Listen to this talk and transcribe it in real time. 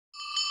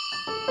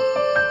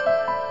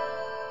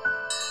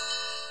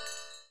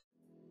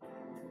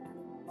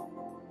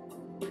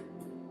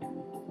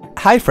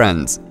Hi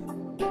friends!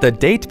 The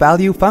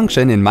DATEVALUE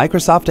function in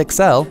Microsoft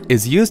Excel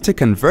is used to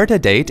convert a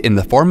date in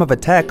the form of a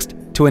text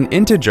to an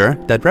integer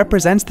that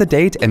represents the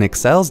date in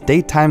Excel's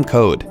datetime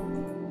code.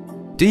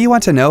 Do you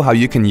want to know how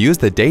you can use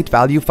the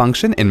DATEVALUE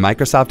function in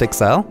Microsoft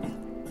Excel?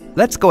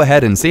 Let's go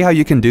ahead and see how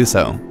you can do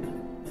so.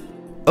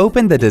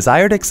 Open the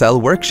desired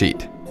Excel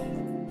worksheet.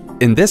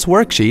 In this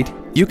worksheet,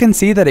 you can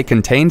see that it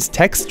contains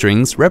text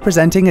strings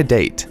representing a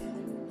date.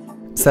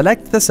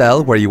 Select the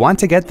cell where you want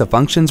to get the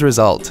function's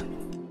result.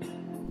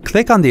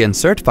 Click on the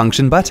Insert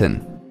Function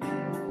button.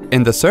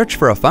 In the Search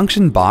for a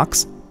Function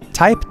box,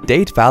 type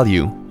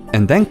DATEVALUE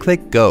and then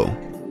click Go.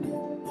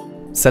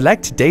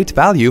 Select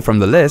DATEVALUE from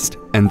the list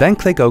and then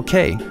click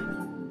OK.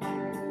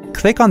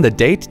 Click on the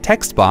Date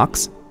text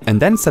box and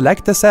then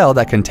select the cell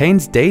that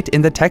contains date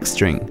in the text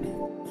string.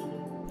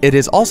 It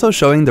is also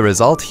showing the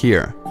result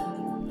here.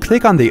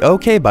 Click on the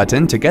OK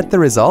button to get the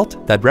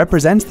result that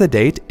represents the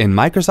date in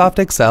Microsoft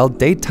Excel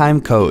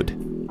datetime code.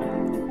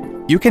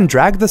 You can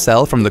drag the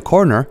cell from the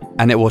corner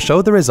and it will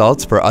show the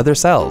results for other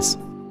cells.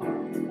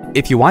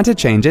 If you want to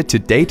change it to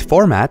date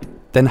format,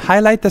 then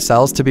highlight the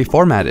cells to be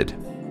formatted.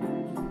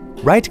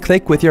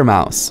 Right-click with your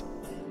mouse.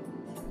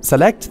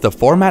 Select the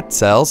Format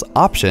Cells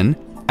option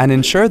and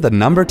ensure the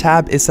Number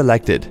tab is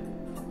selected.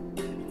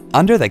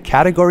 Under the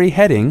Category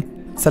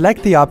heading,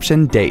 select the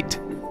option Date.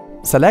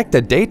 Select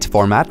a date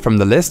format from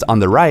the list on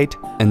the right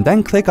and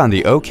then click on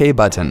the OK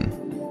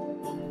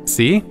button.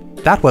 See?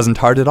 That wasn't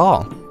hard at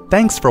all.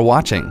 Thanks for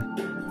watching.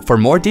 For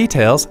more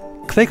details,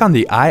 click on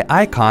the eye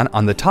icon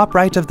on the top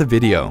right of the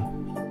video.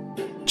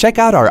 Check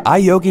out our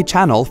iYogi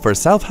channel for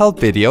self-help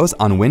videos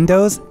on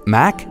Windows,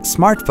 Mac,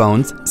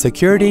 smartphones,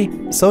 security,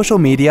 social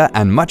media,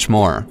 and much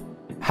more.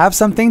 Have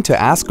something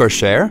to ask or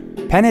share?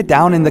 Pen it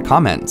down in the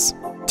comments.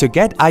 To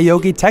get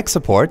iYogi tech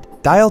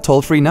support, dial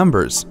toll-free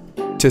numbers.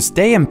 To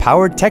stay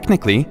empowered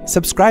technically,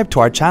 subscribe to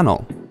our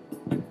channel.